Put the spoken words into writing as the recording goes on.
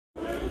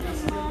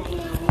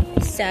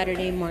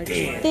Saturday, March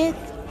 5th.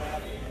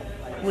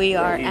 We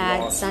are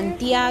at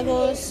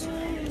Santiago's.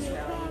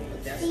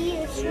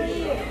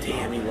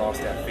 Damn, he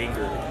lost that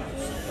finger.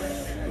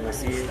 You want to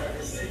see it?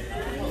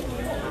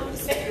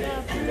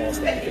 He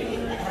lost that finger.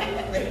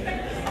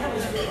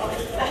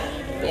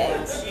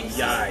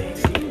 Yikes.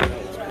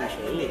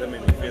 Ooh, that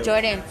made me feel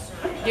Jordan,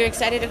 you're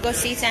excited to go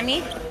see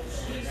Sammy?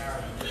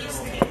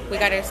 We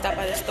gotta stop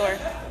by the store.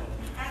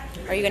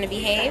 Are you gonna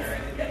behave?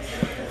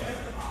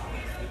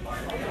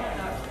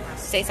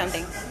 Say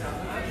something.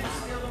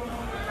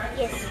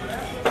 Yes.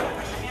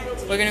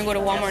 We're gonna go to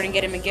Walmart and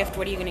get him a gift.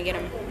 What are you gonna get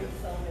him?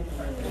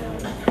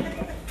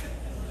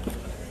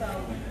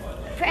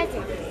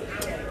 Present.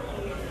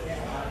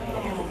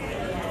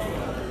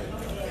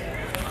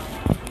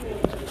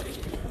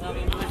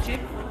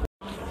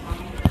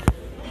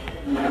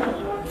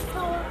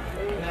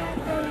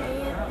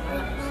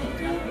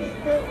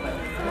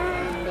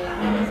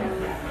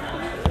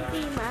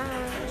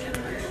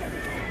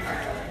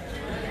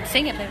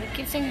 Sing it, baby.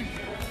 Keep singing.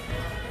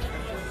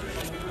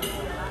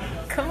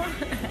 Come on.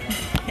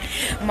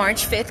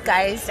 March 5th,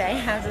 guys. I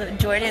have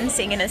Jordan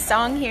singing a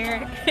song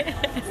here.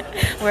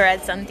 We're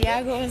at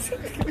Santiago's.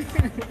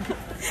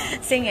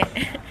 Sing it.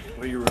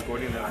 Are you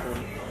recording that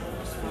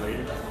for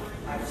later?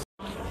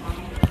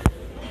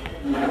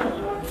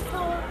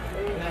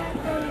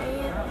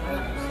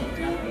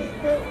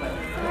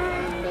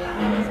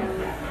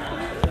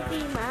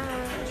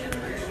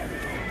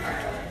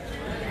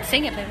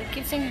 Sing it, baby.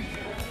 Keep singing.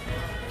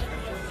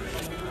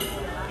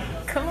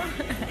 Come on.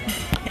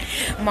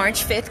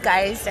 March 5th,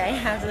 guys. I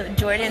have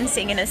Jordan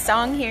singing a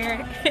song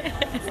here.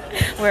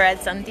 We're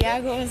at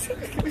Santiago's.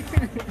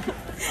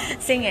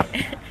 Sing it.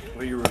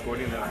 Are you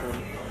recording that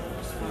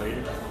for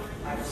later?